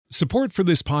Support for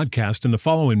this podcast and the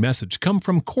following message come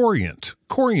from Corient.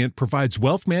 Corient provides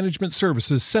wealth management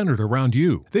services centered around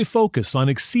you. They focus on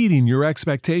exceeding your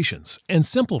expectations and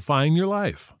simplifying your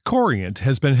life. Corient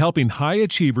has been helping high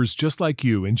achievers just like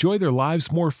you enjoy their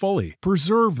lives more fully,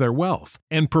 preserve their wealth,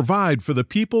 and provide for the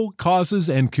people, causes,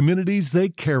 and communities they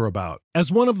care about. As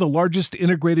one of the largest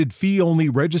integrated fee-only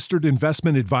registered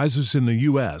investment advisors in the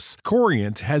U.S.,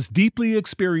 Corient has deeply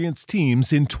experienced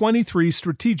teams in 23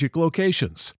 strategic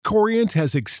locations. Corient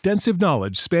has extensive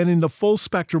knowledge spanning the full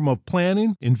spectrum of planning,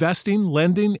 investing,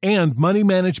 lending, and money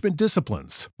management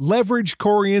disciplines. Leverage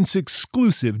Corient's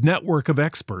exclusive network of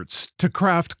experts to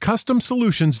craft custom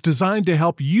solutions designed to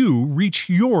help you reach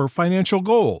your financial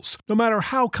goals, no matter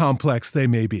how complex they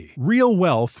may be. Real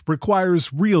wealth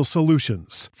requires real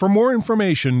solutions. For more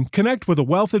information, connect with a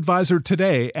wealth advisor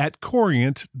today at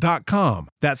Corient.com.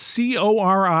 That's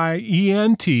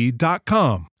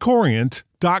Corient.com.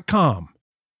 Corient.com.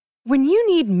 When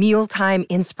you need mealtime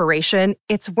inspiration,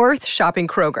 it's worth shopping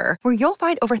Kroger, where you'll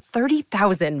find over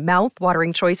 30,000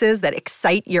 mouth-watering choices that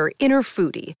excite your inner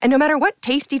foodie. And no matter what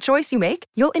tasty choice you make,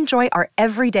 you'll enjoy our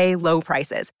everyday low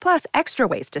prices, plus extra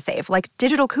ways to save, like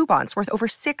digital coupons worth over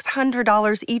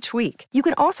 $600 each week. You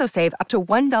can also save up to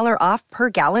 $1 off per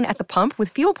gallon at the pump with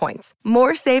fuel points.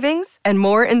 More savings and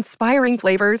more inspiring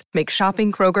flavors make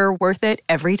shopping Kroger worth it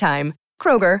every time.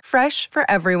 Kroger, fresh for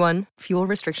everyone. Fuel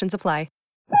restrictions apply.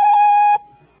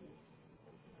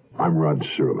 I'm Rod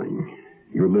Serling.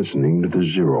 You're listening to The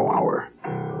Zero Hour.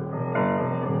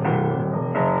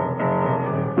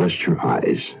 Rest your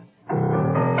eyes.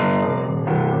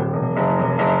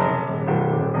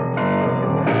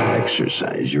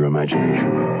 Exercise your imagination.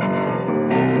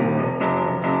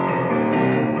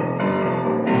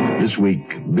 This week,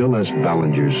 Bill S.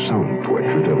 Ballinger's sound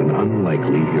portrait of an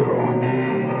unlikely hero.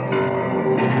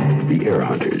 The Heir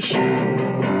Hunters.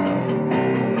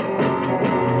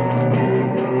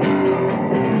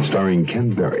 Starring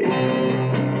Ken Berry,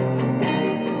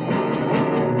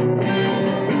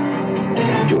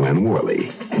 Joanne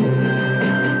Worley,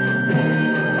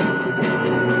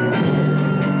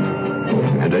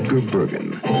 and Edgar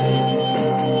Bergen.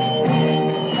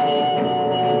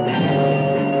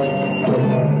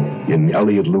 In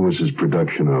Elliot Lewis's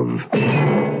production of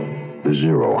The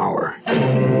Zero Hour.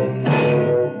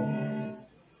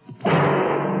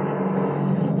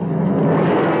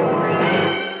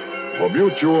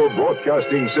 Mutual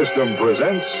Broadcasting System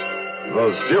presents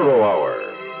The Zero Hour.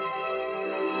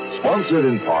 Sponsored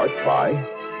in part by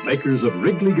makers of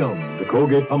Wrigley Gum, the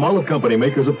Colgate-Palmolive Company,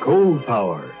 makers of Cold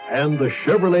Power, and the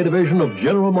Chevrolet division of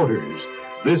General Motors.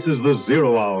 This is The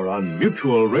Zero Hour on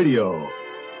Mutual Radio.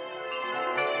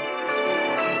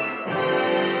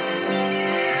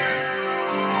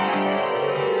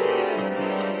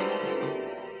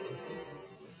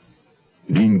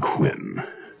 Dean Quinn,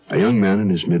 a young man in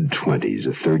his mid-20s,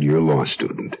 a third-year law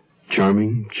student,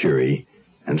 charming, cheery,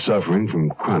 and suffering from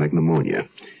chronic pneumonia.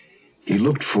 He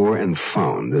looked for and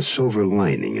found the silver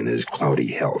lining in his cloudy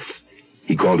health.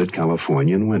 He called it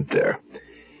California and went there.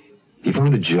 He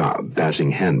found a job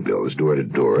passing handbills door to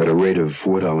door at a rate of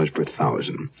 $4 per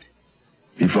thousand.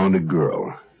 He found a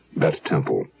girl, Beth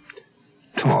Temple,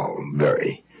 tall,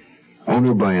 very,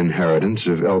 owner by inheritance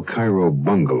of El Cairo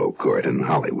Bungalow Court in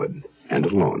Hollywood, and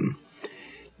alone.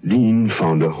 Dean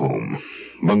found a home,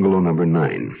 bungalow number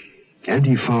 9, and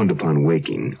he found upon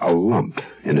waking a lump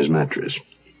in his mattress.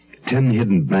 10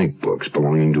 hidden bank books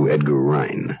belonging to Edgar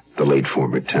Rhine, the late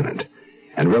former tenant,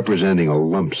 and representing a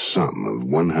lump sum of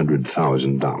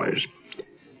 $100,000.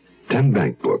 10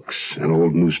 bank books, an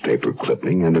old newspaper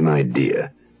clipping, and an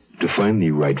idea to find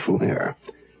the rightful heir,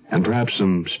 and perhaps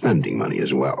some spending money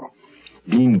as well.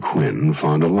 Dean Quinn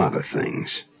found a lot of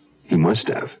things. He must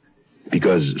have,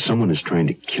 because someone is trying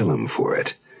to kill him for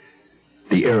it.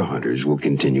 The Heir Hunters will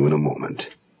continue in a moment.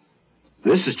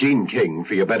 This is Gene King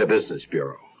for your Better Business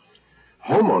Bureau.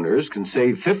 Homeowners can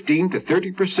save 15 to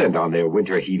 30% on their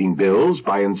winter heating bills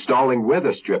by installing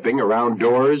weather stripping around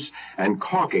doors and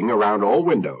caulking around all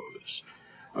windows.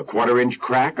 A 1/4-inch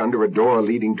crack under a door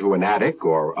leading to an attic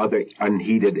or other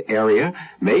unheated area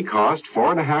may cost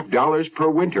 $4.50 per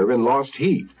winter in lost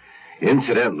heat.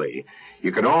 Incidentally,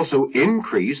 you can also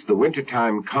increase the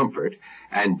wintertime comfort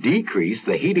and decrease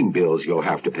the heating bills you'll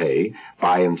have to pay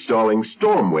by installing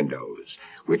storm windows,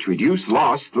 which reduce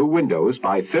loss through windows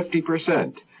by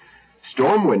 50%.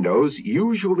 Storm windows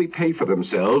usually pay for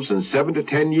themselves in 7 to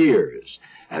 10 years,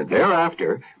 and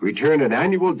thereafter return an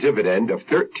annual dividend of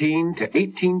 13 to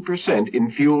 18%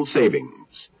 in fuel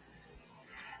savings.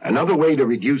 Another way to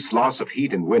reduce loss of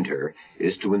heat in winter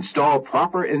is to install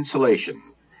proper insulation.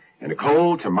 In a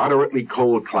cold to moderately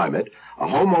cold climate, A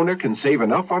homeowner can save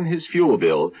enough on his fuel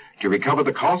bill to recover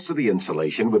the cost of the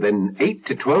insulation within 8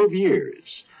 to 12 years.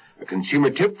 A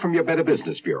consumer tip from your Better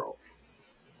Business Bureau.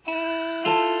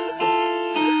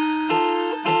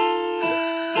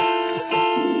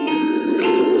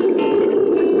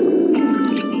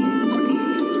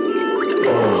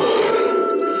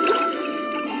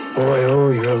 Boy, oh,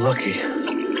 you're lucky.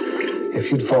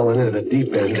 If you'd fallen into the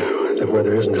deep end, where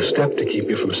there isn't a step to keep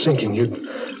you from sinking, you'd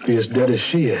be as dead as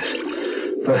she is.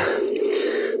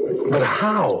 But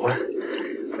how?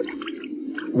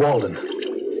 Walden.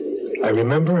 I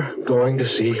remember going to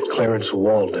see Clarence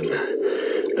Walden.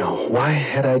 Now, why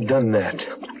had I done that?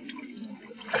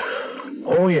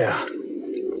 Oh, yeah.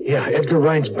 Yeah, Edgar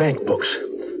Rhine's bank books.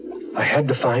 I had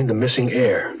to find the missing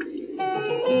heir.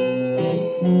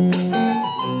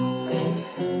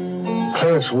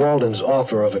 Clarence Walden's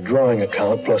offer of a drawing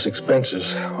account plus expenses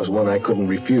was one I couldn't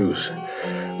refuse.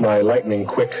 My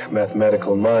lightning-quick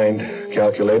mathematical mind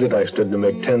calculated I stood to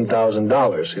make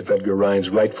 $10,000 if Edgar Rhine's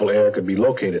rightful heir could be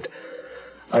located.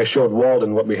 I showed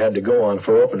Walden what we had to go on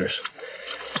for openers.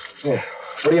 Yeah.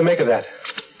 What do you make of that?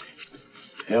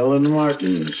 Helen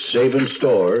Martin, Sabin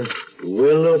Store,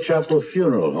 Willow Chapel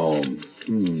Funeral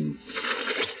Home.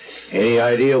 Any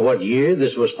idea what year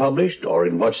this was published or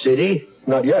in what city?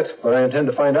 Not yet, but I intend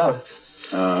to find out.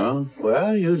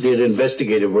 Well, you did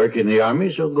investigative work in the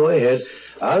Army, so go ahead.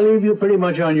 I'll leave you pretty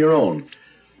much on your own.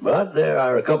 But there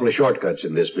are a couple of shortcuts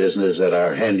in this business that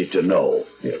are handy to know.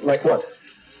 Yeah, like what?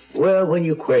 Well, when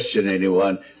you question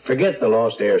anyone, forget the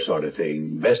lost heir sort of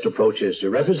thing. Best approach is to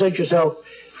represent yourself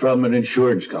from an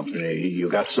insurance company. You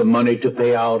got some money to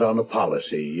pay out on a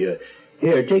policy.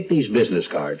 Here, take these business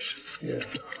cards. Yeah.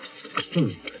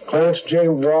 Clarence J.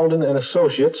 Walden and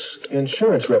Associates,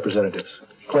 insurance representatives.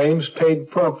 Claims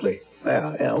paid promptly.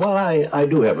 Well, I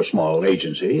do have a small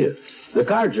agency. The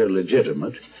cards are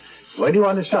legitimate. When do you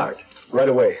want to start? Right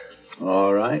away.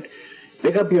 All right.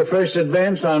 Pick up your first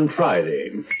advance on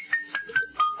Friday.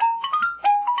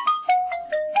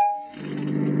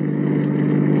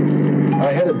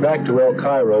 I headed back to El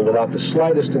Cairo without the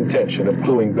slightest intention of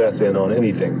cluing Beth in on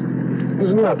anything.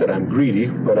 It's not that I'm greedy,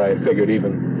 but I figured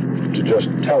even to just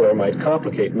tell her might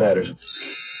complicate matters.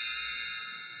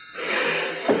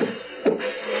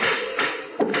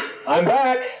 I'm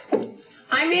back.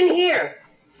 I'm in here,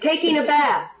 taking a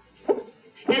bath.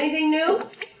 Anything new?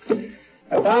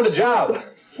 I found a job.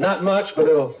 Not much, but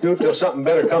it'll do till something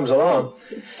better comes along.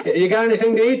 You got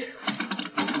anything to eat?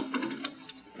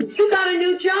 You got a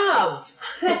new job.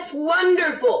 That's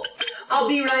wonderful. I'll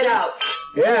be right out.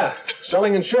 Yeah,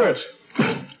 selling insurance.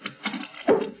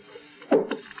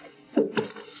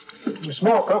 A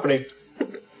small company.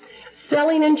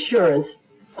 Selling insurance?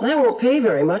 That won't pay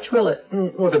very much, will it?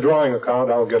 With a drawing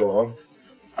account, I'll get along.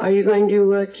 Are you going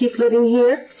to keep living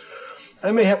here?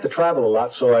 I may have to travel a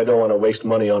lot, so I don't want to waste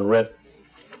money on rent.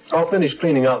 I'll finish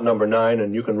cleaning out number 9,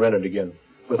 and you can rent it again.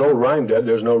 With old Rhyme dead,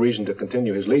 there's no reason to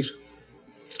continue his lease.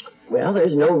 Well,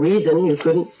 there's no reason you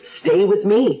couldn't stay with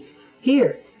me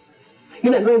here.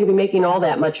 You're not going to be making all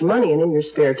that much money, and in your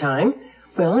spare time,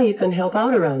 well, you can help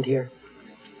out around here.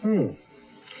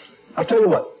 I'll tell you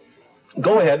what.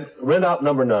 Go ahead, rent out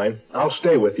number 9. I'll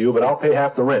stay with you, but I'll pay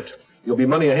half the rent. You'll be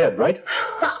money ahead, right?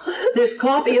 There's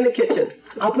coffee in the kitchen.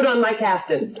 I'll put on my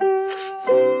caftan.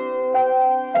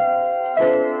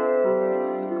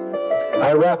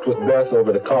 I rapped with Beth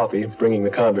over the coffee, bringing the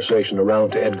conversation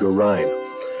around to Edgar Rhine.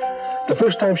 The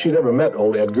first time she'd ever met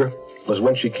old Edgar was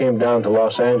when she came down to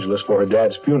Los Angeles for her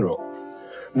dad's funeral.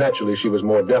 Naturally, she was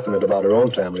more definite about her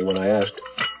own family when I asked.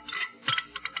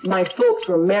 My folks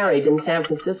were married in San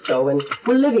Francisco and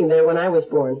were living there when I was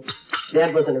born.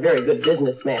 Dad wasn't a very good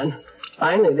businessman.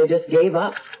 Finally, they just gave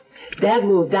up. Dad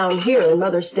moved down here and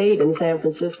Mother stayed in San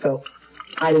Francisco.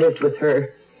 I lived with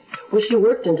her. Well, she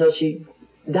worked until she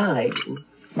died.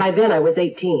 By then, I was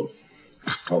 18.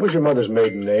 What was your mother's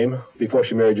maiden name before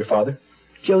she married your father?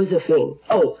 Josephine.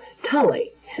 Oh,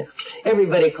 Tully.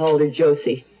 Everybody called her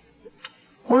Josie.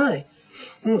 Why?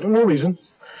 No reason.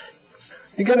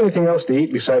 You got anything else to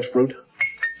eat besides fruit?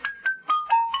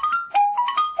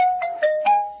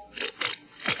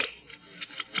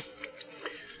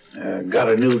 Got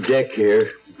a new deck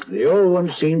here. The old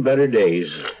one's seen better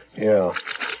days. Yeah.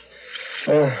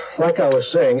 Like I was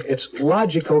saying, it's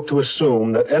logical to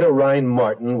assume that Etta Rhine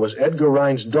Martin was Edgar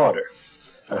Rhine's daughter.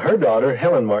 Her daughter,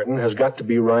 Helen Martin, has got to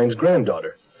be Rhine's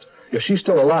granddaughter. If she's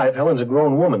still alive, Helen's a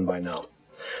grown woman by now.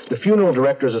 The Funeral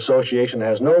Directors Association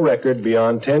has no record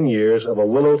beyond 10 years of a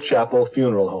Willow Chapel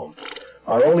funeral home.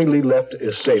 Our only lead left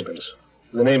is Sabin's,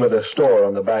 the name of the store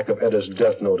on the back of Etta's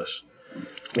death notice.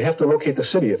 We have to locate the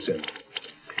city it's in.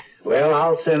 Well,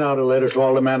 I'll send out a letter to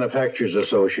all the Manufacturers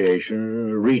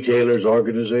Association, retailers,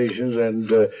 organizations,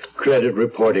 and credit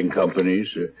reporting companies.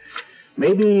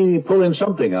 Maybe pull in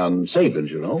something on savings,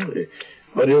 you know.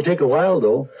 But it'll take a while,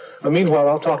 though. Meanwhile,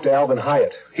 I'll talk to Alvin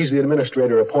Hyatt. He's the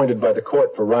administrator appointed by the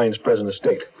court for Ryan's present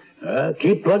estate.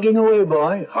 Keep plugging away,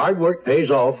 boy. Hard work pays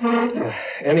off.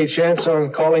 Any chance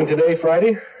on calling today,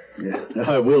 Friday? Yeah,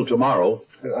 I will tomorrow.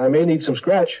 I may need some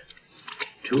scratch.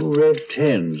 2 red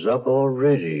 10s up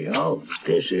already. Oh,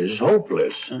 this is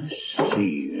hopeless. Let's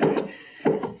see.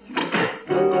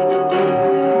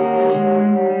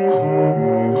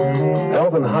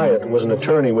 Alvin Hyatt was an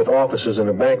attorney with offices in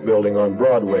a bank building on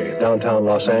Broadway, downtown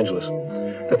Los Angeles.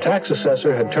 The tax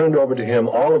assessor had turned over to him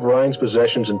all of Ryan's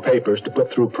possessions and papers to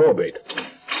put through probate.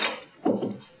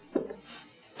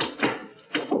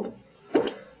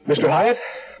 Mr. Hyatt,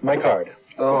 my card.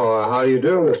 Oh, how do you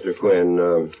do, Mr.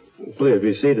 Quinn? Please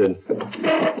be seated.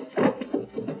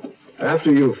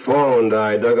 After you phoned,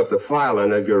 I dug up the file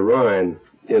on Edgar Ryan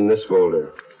in this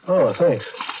folder. Oh, thanks.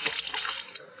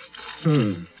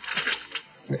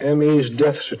 ME's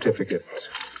death certificate.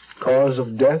 Cause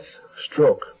of death,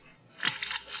 stroke.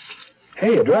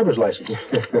 Hey, a driver's license.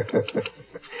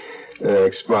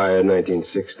 Expired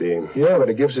 1960. Yeah, but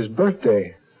it gives his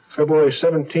birthday. February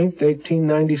 17th,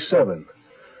 1897.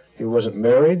 He wasn't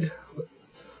married.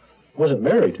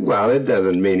 Well, it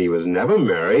doesn't mean he was never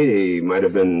married. He might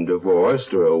have been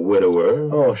divorced or a widower.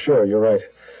 Oh, sure, you're right.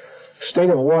 State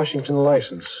of Washington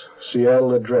license.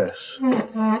 Seattle address.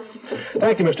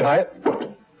 Thank you, Mr. Hyatt.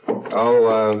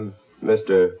 Oh,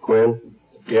 Mr. Quinn?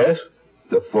 Yes?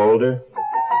 The folder?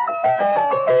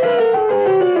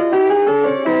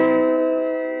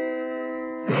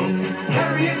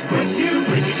 Carry it with you.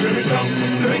 Bring Swimmers gum.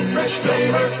 The big fresh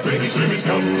flavor. Bring Swimmers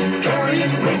gum. Carry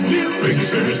it with you. Bring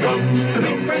Swimmers gum. The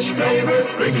big fresh flavor.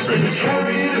 Bring Swimmers.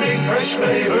 Carry the big fresh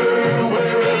flavor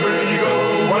wherever you go,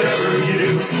 whatever you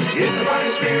do. It's the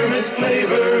finest spearmint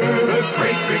flavor. The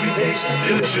great big taste,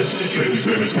 delicious to chew.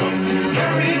 Swimmers gum.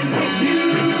 Carry it with you.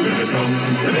 Bring Swimmers gum.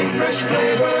 The big fresh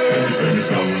flavor. Bring Swimmers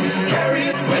gum. Carry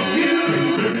it with you.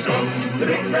 Bring Swimmers gum. The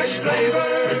big fresh flavor.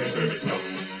 Bring Swimmers gum.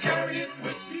 Carry it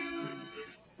with you.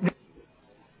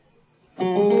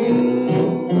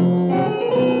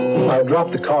 I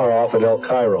dropped the car off at El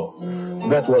Cairo.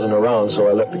 Beth wasn't around, so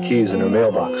I left the keys in her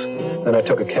mailbox. Then I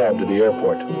took a cab to the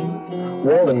airport.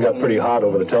 Walden got pretty hot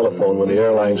over the telephone when the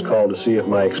airlines called to see if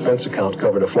my expense account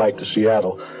covered a flight to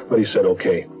Seattle, but he said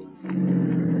okay.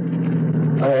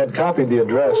 I had copied the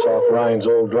address off Ryan's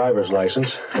old driver's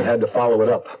license and had to follow it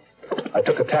up. I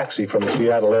took a taxi from the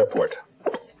Seattle airport.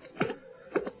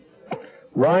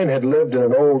 Ryan had lived in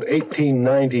an old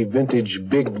 1890 vintage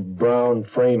big brown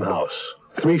frame house.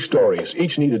 3 stories.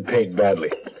 Each needed paint badly.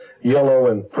 Yellow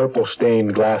and purple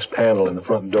stained glass panel in the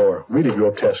front door. Really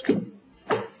grotesque.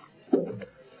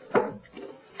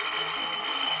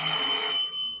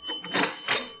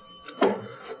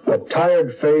 A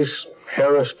tired-faced,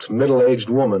 harassed, middle-aged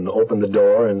woman opened the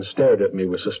door and stared at me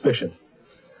with suspicion.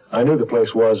 I knew the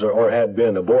place was or had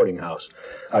been a boarding house.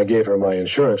 I gave her my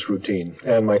insurance routine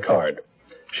and my card.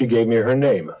 She gave me her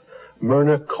name,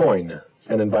 Myrna Coyne,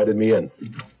 and invited me in.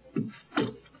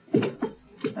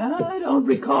 I don't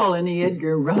recall any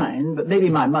Edgar Ryan, but maybe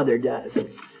my mother does.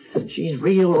 She's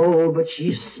real old, but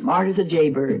she's smart as a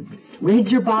jaybird.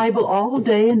 Reads her Bible all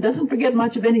day and doesn't forget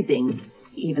much of anything,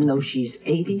 even though she's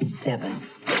 87.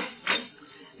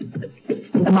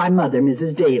 My mother,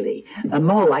 Mrs. Daly.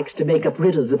 Ma likes to make up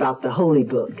riddles about the Holy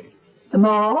Book.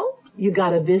 Ma, you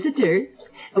got a visitor.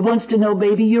 Wants to know,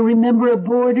 baby, you remember a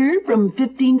boarder from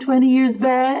 15-20 years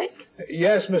back?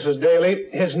 Yes, Mrs. Daly.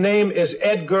 His name is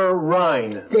Edgar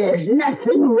Ryan. There's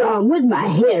nothing wrong with my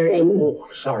hearing. Oh,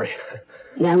 sorry.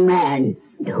 Young man,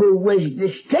 who was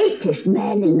the straightest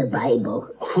man in the Bible?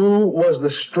 Who was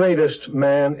the straightest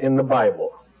man in the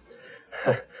Bible?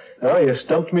 Oh, you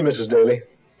stumped me, Mrs. Daly.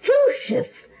 Joseph,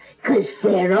 because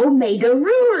Pharaoh made a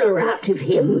ruler out of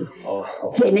him.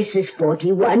 Oh. Genesis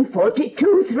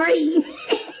 41:42-3.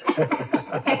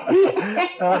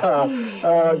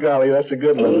 Oh, golly, that's a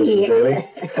good one, Mrs. Daly.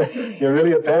 You're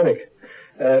really a panic.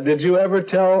 Did you ever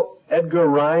tell Edgar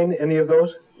Ryan any of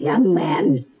those? Young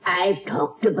man, I've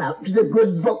talked about the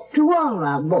good book to all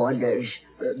our boarders.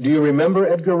 Do you remember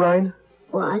Edgar Ryan?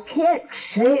 Well, I can't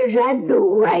say as I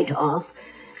do right off.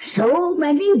 So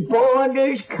many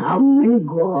boarders come and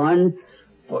gone.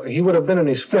 Well, he would have been in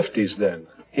his 50s then.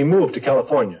 He moved to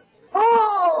California.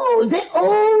 Oh, the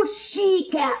old sea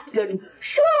captain.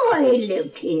 Sure, he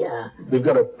lived here. We've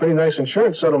got a pretty nice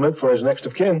insurance settlement for his next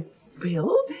of kin.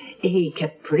 Bill, he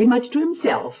kept pretty much to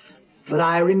himself. But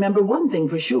I remember one thing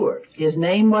for sure. His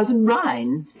name wasn't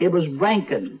Ryan. It was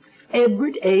Rankin.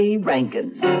 Edward A.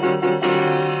 Rankin.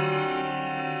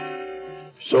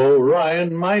 So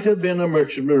Ryan might have been a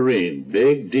merchant marine.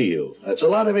 Big deal. That's a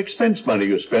lot of expense money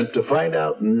you spent to find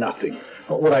out nothing.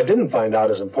 Well, what I didn't find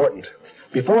out is important.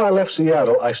 Before I left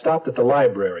Seattle, I stopped at the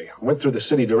library, went through the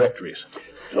city directories.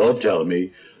 Don't tell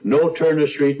me. No Turner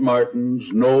Street Martins,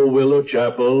 no Willow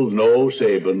Chapel, no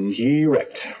Sabins.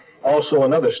 Correct. Also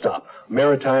another stop,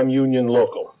 Maritime Union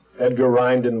Local. Edgar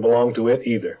Ryan didn't belong to it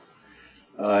either.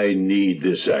 I need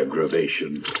this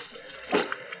aggravation.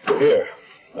 Here,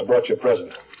 I brought you a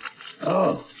present.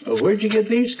 Oh, where'd you get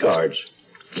these cards?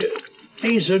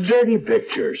 These are dirty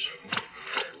pictures.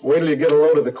 Wait till you get a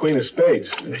load of the Queen of Spades.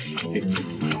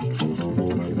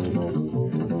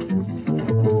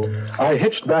 I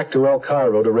hitched back to El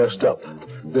Cairo to rest up.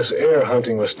 This air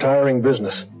hunting was tiring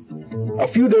business. A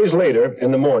few days later,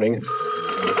 in the morning...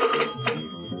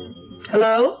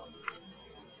 Hello?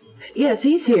 Yes,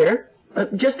 he's here.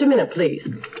 Just a minute, please.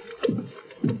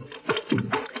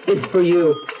 It's for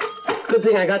you. Good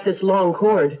thing I got this long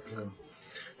cord.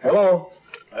 Hello?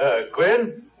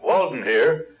 Quinn, Walden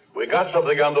here. We got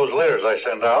something on those letters I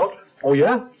sent out. Oh,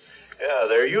 yeah? Yeah,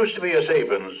 there used to be a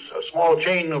Sabins, a small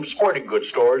chain of sporting goods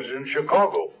stores in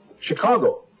Chicago.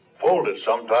 Chicago? Folded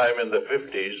sometime in the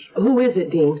 50s. Who is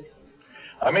it, Dean?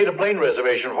 I made a plane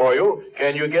reservation for you.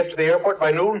 Can you get to the airport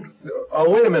by noon? Oh,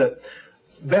 wait a minute.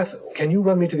 Beth, can you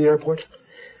run me to the airport?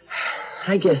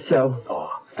 I guess so.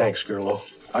 Oh, thanks, Gerlo.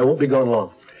 I won't be gone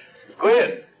long.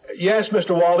 Quinn. Yes,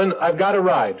 Mr. Walden, I've got a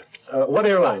ride. What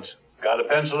airlines? Got a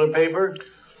pencil and paper?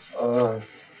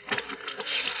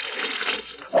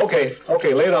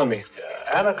 Okay, lay it on me.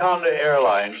 Anaconda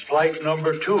Airlines, flight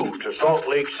number 2 to Salt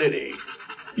Lake City.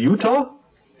 Utah?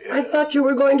 I thought you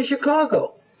were going to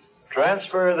Chicago.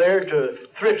 Transfer there to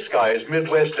Thrift Skies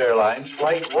Midwest Airlines,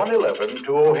 flight 111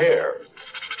 to O'Hare.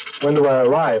 When do I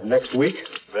arrive? Next week?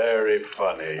 Very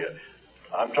funny.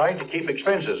 I'm trying to keep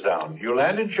expenses down. You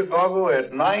land in Chicago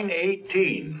at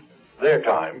 9:18, their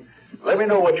time. Let me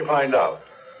know what you find out.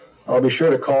 I'll be sure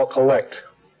to call collect.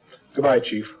 Goodbye,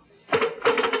 Chief. 1,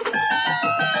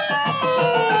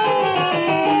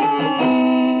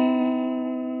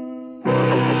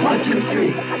 2,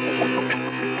 3.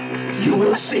 You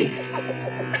will see.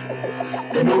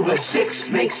 The Nova 6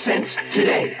 makes sense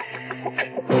today.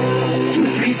 2,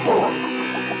 3, 4.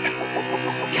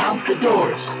 Count the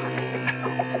doors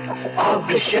of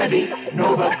the Chevy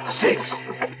Nova 6.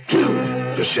 2.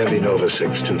 The Chevy Nova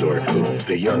 6 two-door coupe,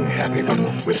 the young happy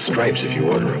one, with stripes if you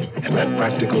order them, and that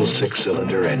practical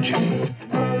 6-cylinder engine.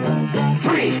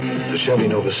 3. The Chevy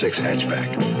Nova 6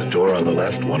 hatchback, the door on the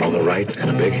left, one on the right, and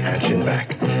a big hatch in back.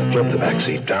 Flip the back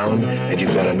seat down, and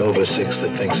you've got a Nova 6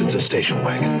 that thinks it's a station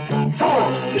wagon.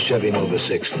 4. The Chevy Nova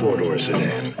 6 four-door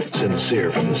sedan,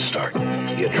 sincere from the start.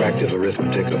 The attractive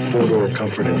arithmetic of four-door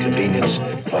comfort and convenience,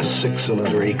 plus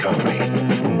 6-cylinder economy.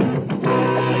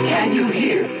 Can you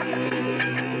hear?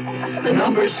 The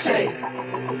numbers say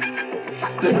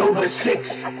the Nova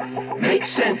 6 makes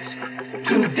sense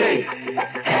today.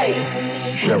 Hey!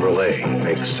 Chevrolet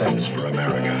makes sense for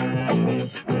America.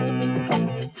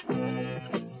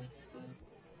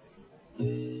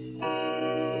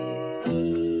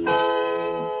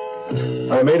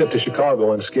 I made it to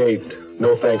Chicago unscathed.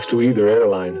 No thanks to either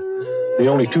airline. The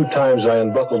only 2 times I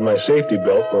unbuckled my safety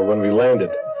belt were when we landed.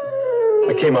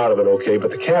 I came out of it okay,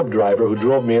 but the cab driver who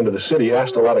drove me into the city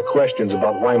asked a lot of questions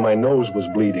about why my nose was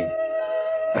bleeding.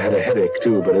 I had a headache,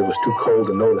 too, but it was too cold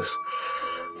to notice.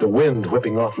 The wind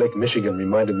whipping off Lake Michigan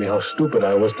reminded me how stupid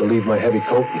I was to leave my heavy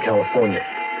coat in California.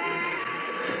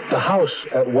 The house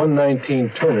at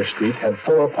 119 Turner Street had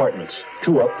 4 apartments,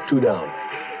 2 up, 2 down.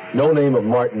 No name of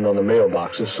Martin on the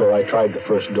mailboxes, so I tried the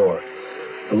first door.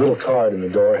 The little card in the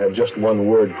door had just one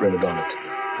word printed on it.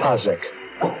 Pazek.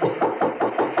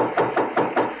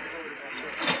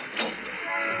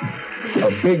 A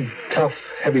big, tough,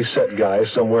 heavy-set guy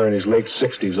somewhere in his late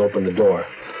 60s opened the door.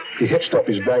 He hitched up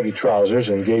his baggy trousers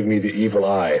and gave me the evil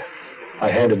eye. I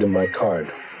handed him my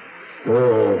card.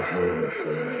 Oh,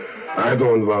 I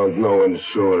don't want no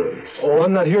insurance. Oh,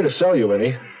 I'm not here to sell you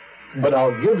any. But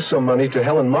I'll give some money to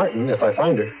Helen Martin if I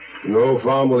find her. No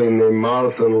family named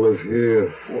Martin live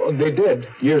here. Well, they did,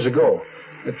 years ago.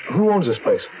 Who owns this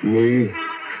place? Me.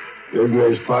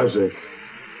 Ignace Pazek.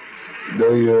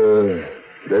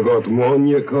 They got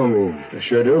money coming. They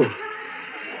sure do.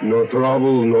 No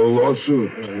trouble, no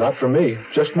lawsuit. Not for me,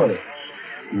 just money.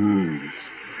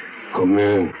 Come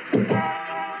in.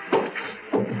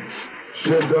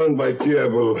 Sit down by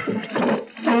table.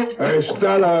 Hey,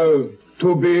 Stella,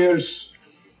 2 beers.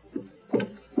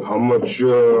 How much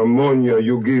ammonia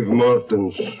you give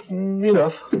Martins?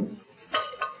 Enough.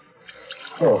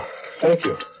 Oh, thank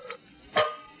you.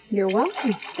 You're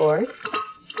welcome, Sport.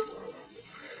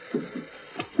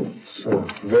 It's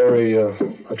a very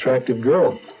attractive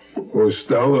girl. Oh,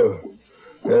 Stella.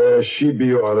 She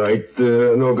be all right.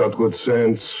 No got good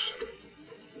sense.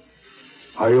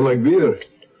 How you like beer?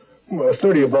 Well,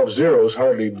 30 above zero is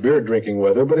hardly beer drinking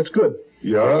weather, but it's good.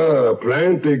 Yeah,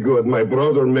 plenty good. My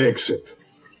brother makes it.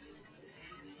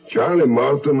 Charlie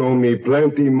Martin owe me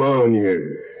plenty money.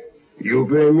 You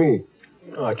pay me?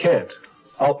 No, I can't.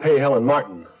 I'll pay Helen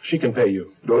Martin. She can pay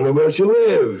you. Don't know where she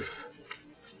live.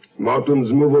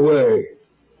 Martins move away.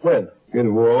 When?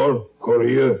 In war,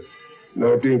 Korea,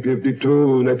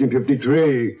 1952,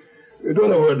 1953. You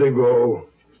don't know where they go.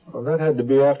 Well, that had to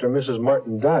be after Mrs.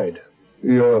 Martin died.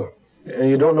 Yeah. And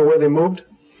you don't know where they moved?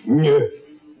 Yeah,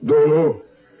 don't know.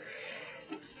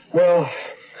 Well,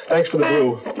 thanks for the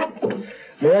brew.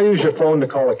 May I use your phone to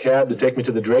call a cab to take me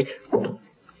to the Drake?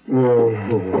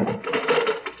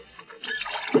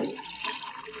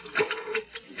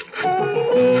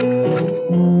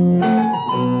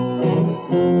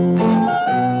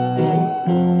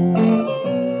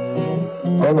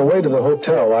 On the way to the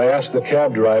hotel, I asked the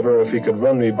cab driver if he could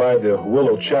run me by the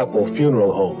Willow Chapel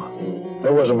funeral home.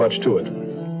 There wasn't much to it.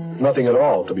 Nothing at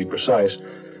all, to be precise.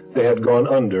 They had gone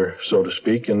under, so to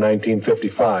speak, in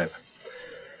 1955.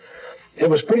 It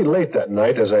was pretty late that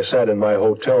night as I sat in my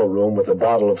hotel room with a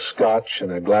bottle of scotch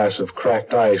and a glass of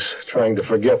cracked ice, trying to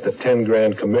forget the 10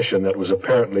 grand commission that was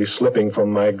apparently slipping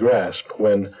from my grasp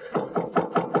when...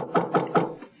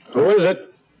 Who is it?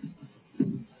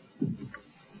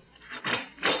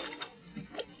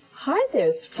 Hi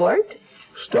there, Sport.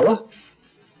 Stella?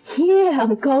 Yeah,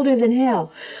 I'm colder than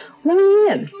hell. Let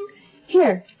me in.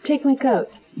 Here, take my coat.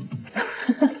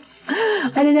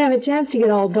 I didn't have a chance to get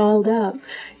all dolled up.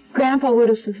 Grandpa would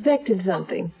have suspected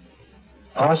something.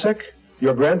 Pasek?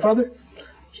 Your grandfather?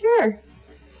 Sure.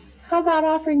 How about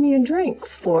offering me a drink,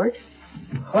 Sport?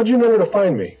 How'd you know where to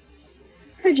find me?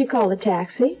 Heard you call the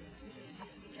taxi.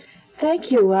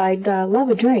 Thank you. I'd love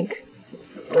a drink.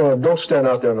 Don't stand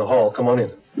out there in the hall. Come on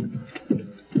in.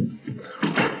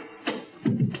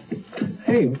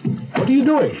 Hey, what are you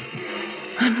doing?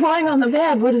 I'm lying on the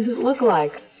bed. What does it look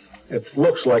like? It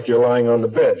looks like you're lying on the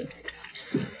bed.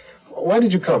 Why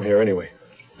did you come here, anyway?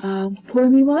 Pour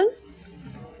me one?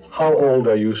 How old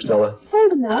are you, Stella?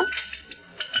 Old enough.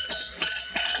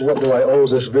 What do I owe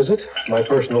this visit? My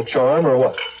personal charm, or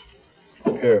what?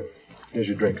 Here's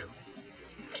your drink.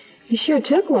 You sure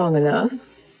took long enough.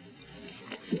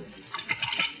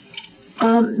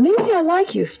 Maybe I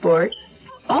like you, Sport.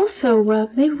 Also,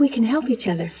 maybe we can help each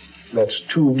other. That's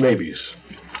two maybes.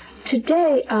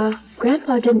 Today,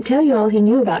 Grandpa didn't tell you all he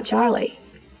knew about Charlie.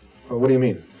 What do you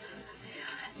mean?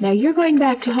 Now, you're going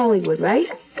back to Hollywood, right?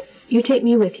 You take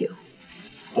me with you.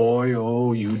 Boy,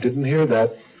 oh, you didn't hear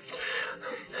that.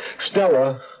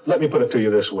 Stella, let me put it to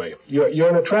you this way. You're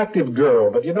an attractive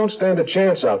girl, but you don't stand a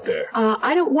chance out there.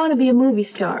 I don't want to be a movie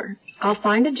star. I'll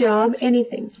find a job,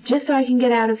 anything, just so I can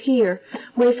get out of here,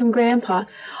 away from Grandpa.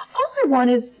 All I want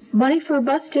is money for a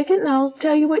bus ticket, and I'll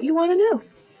tell you what you want to know.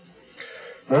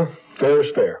 Well, fair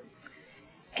is fair.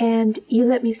 And you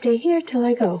let me stay here till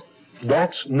I go.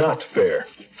 That's not fair.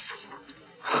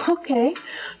 Okay.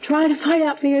 Try to find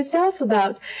out for yourself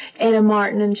about Etta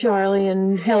Martin and Charlie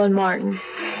and Helen Martin.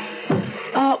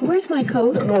 Where's my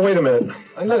coat? No, wait a minute.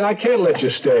 Look, I can't let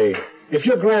you stay. If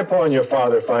your grandpa and your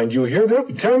father find you here, they'll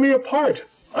tear me apart.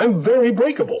 I'm very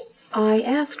breakable. I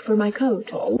asked for my coat.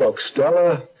 Oh, look,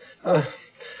 Stella.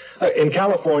 In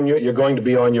California, you're going to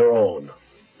be on your own.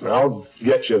 I'll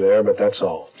get you there, but that's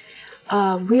all.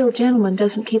 A real gentleman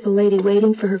doesn't keep a lady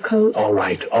waiting for her coat. All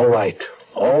right.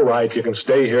 You can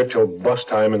stay here till bus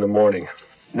time in the morning.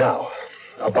 Now,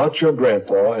 about your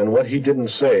grandpa and what he didn't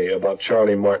say about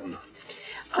Charlie Martin.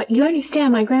 You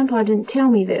understand, my grandpa didn't tell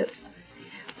me this.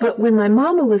 But when my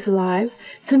mama was alive,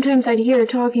 sometimes I'd hear her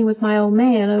talking with my old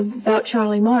man about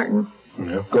Charlie Martin.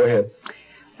 Yeah, go ahead.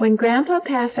 When Grandpa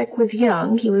Pasek was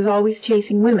young, he was always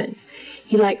chasing women.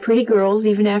 He liked pretty girls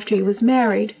even after he was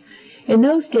married. In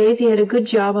those days, he had a good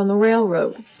job on the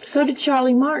railroad. So did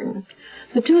Charlie Martin.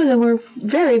 The two of them were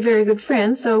very, very good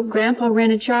friends, so Grandpa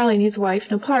rented Charlie and his wife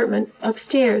an apartment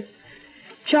upstairs.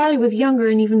 Charlie was younger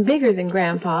and even bigger than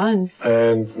Grandpa, and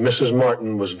Mrs.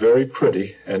 Martin was very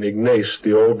pretty, and Ignace,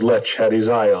 the old lech, had his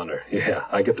eye on her. Yeah,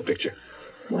 I get the picture.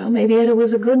 Well, maybe Etta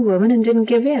was a good woman and didn't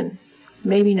give in.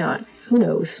 Maybe not. Who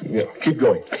knows? Yeah, keep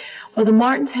going. Well, the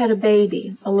Martins had a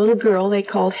baby, a little girl they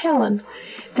called Helen.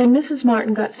 Then Mrs.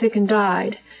 Martin got sick and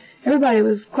died. Everybody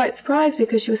was quite surprised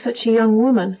because she was such a young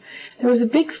woman. There was a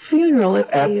big funeral at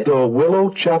the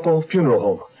Willow Chapel Funeral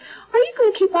Home. Are you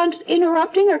going to keep on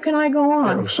interrupting, or can I go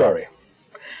on? I'm sorry.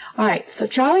 All right, so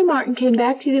Charlie Martin came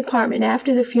back to the apartment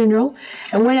after the funeral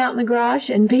and went out in the garage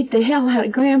and beat the hell out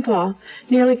of Grandpa.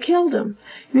 Nearly killed him.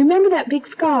 You remember that big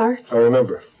scar? I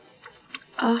remember.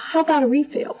 How about a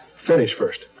refill? Finish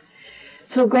first.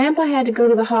 So Grandpa had to go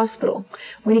to the hospital.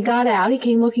 When he got out, he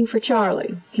came looking for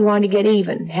Charlie. He wanted to get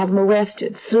even, have him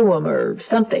arrested, sue him or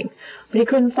something. But he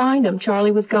couldn't find him.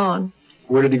 Charlie was gone.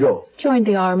 Where did he go? Joined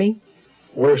the Army.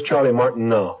 Where's Charlie Martin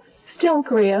now? Still in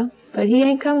Korea, but he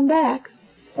ain't coming back.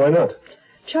 Why not?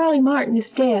 Charlie Martin is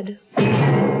dead.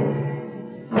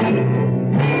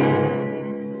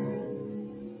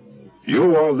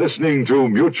 You are listening to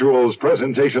Mutual's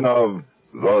presentation of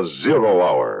The Zero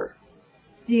Hour.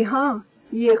 जी हाँ,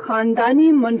 ये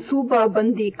खानदानी मंसूबा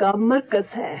बंदी का मरकज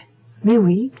है. Mais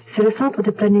oui, c'est le centre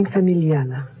de planning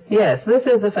familial. Yes, this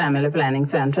is a family planning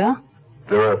center.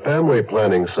 There are family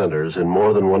planning centers in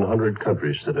more than 100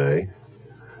 countries today.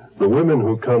 The women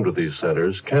who come to these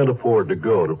centers can't afford to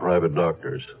go to private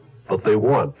doctors, but they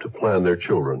want to plan their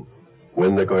children,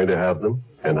 when they're going to have them,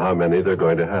 and how many they're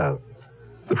going to have.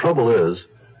 The trouble is,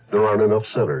 there aren't enough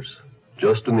centers.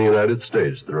 Just in the United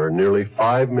States, there are nearly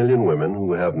 5 million women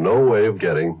who have no way of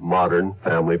getting modern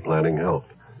family planning help.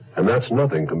 And that's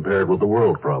nothing compared with the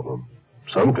world problem.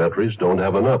 Some countries don't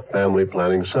have enough family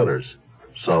planning centers.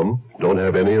 Some don't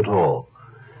have any at all.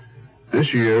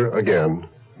 This year, again,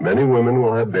 many women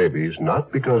will have babies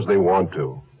not because they want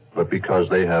to, but because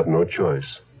they have no choice.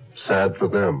 Sad for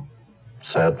them.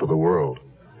 Sad for the world.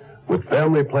 With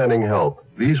family planning help,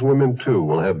 these women too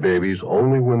will have babies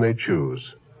only when they choose.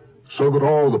 So that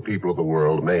all the people of the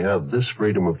world may have this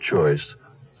freedom of choice,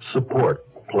 support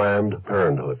Planned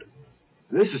Parenthood.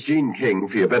 This is Gene King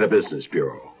for your Better Business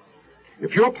Bureau.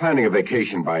 If you're planning a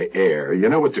vacation by air, you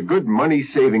know it's a good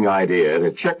money-saving idea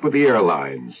to check with the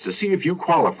airlines to see if you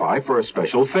qualify for a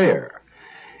special fare.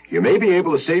 You may be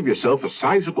able to save yourself a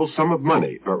sizable sum of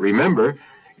money, but remember,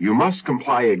 you must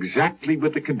comply exactly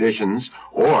with the conditions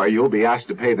or you'll be asked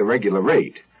to pay the regular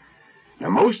rate. Now,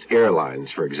 most airlines,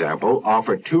 for example,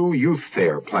 offer 2 youth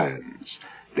fare plans.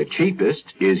 The cheapest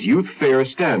is Youth Fare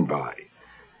Standby.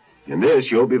 In this,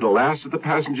 you'll be the last of the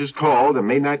passengers called and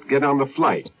may not get on the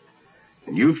flight.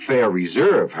 And Youth Fare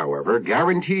Reserve, however,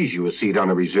 guarantees you a seat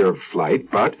on a reserved flight,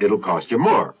 but it'll cost you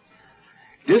more.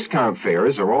 Discount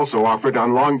fares are also offered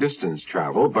on long-distance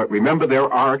travel, but remember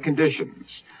there are conditions.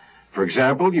 For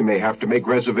example, you may have to make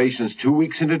reservations 2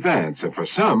 weeks in advance, and for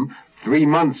some, 3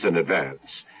 months in advance.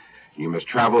 You must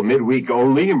travel midweek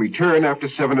only and return after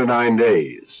 7 to 9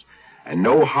 days. And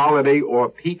no holiday or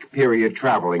peak period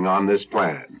traveling on this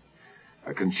plan.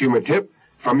 A consumer tip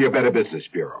from your Better Business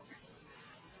Bureau.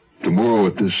 Tomorrow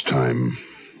at this time,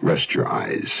 rest your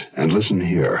eyes and listen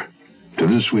here to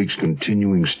this week's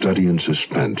continuing study in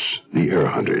suspense, The Air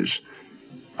Hunters.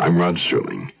 I'm Rod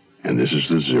Serling, and this is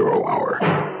The Zero Hour.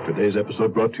 Today's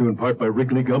episode brought to you in part by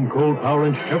Wrigley Gum, Cold Power,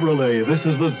 and Chevrolet. This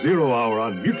is The Zero Hour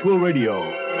on Mutual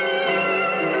Radio.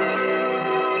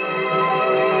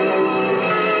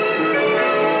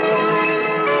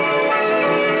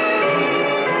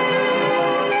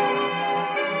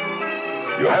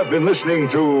 You have been listening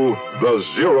to The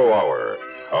Zero Hour,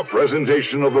 a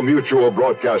presentation of the Mutual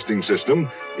Broadcasting System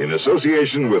in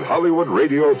association with Hollywood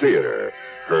Radio Theater,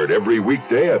 heard every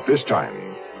weekday at this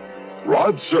time.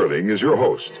 Rod Serling is your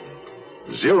host.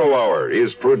 Zero Hour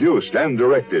is produced and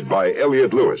directed by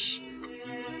Elliott Lewis.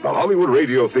 The Hollywood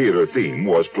Radio Theater theme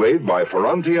was played by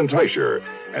Ferranti and Teicher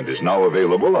and is now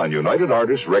available on United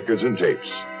Artists Records and Tapes.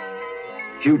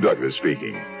 Hugh Douglas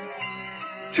speaking.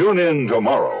 Tune in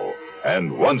tomorrow.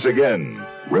 And once again,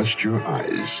 rest your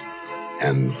eyes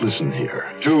and listen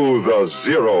here to The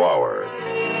Zero Hour.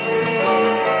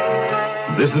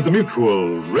 This is the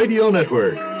Mutual Radio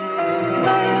Network.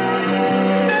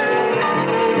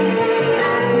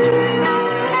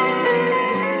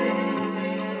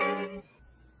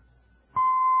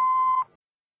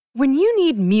 When you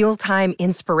need mealtime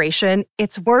inspiration,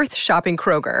 it's worth shopping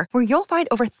Kroger, where you'll find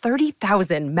over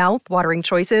 30,000 mouth-watering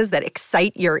choices that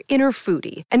excite your inner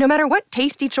foodie. And no matter what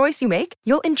tasty choice you make,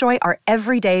 you'll enjoy our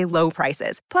everyday low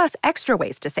prices, plus extra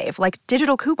ways to save, like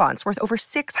digital coupons worth over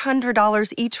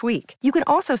 $600 each week. You can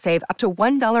also save up to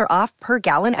 $1 off per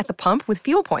gallon at the pump with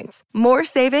fuel points. More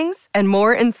savings and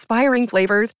more inspiring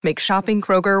flavors make shopping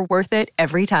Kroger worth it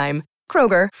every time.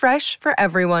 Kroger, fresh for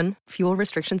everyone. Fuel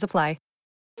restrictions apply.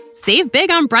 Save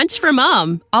big on brunch for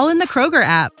mom, all in the Kroger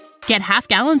app. Get half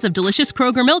gallons of delicious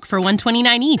Kroger milk for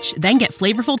 $1.29 each. Then get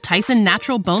flavorful Tyson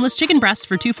natural boneless chicken breasts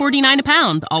for $2.49 a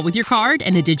pound, all with your card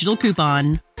and a digital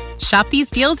coupon. Shop these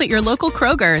deals at your local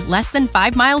Kroger, less than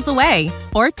 5 miles away.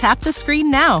 Or tap the screen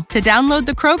now to download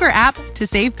the Kroger app to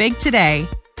save big today.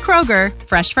 Kroger,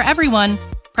 fresh for everyone.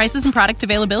 Prices and product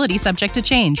availability subject to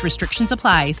change. Restrictions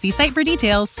apply. See site for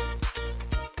details.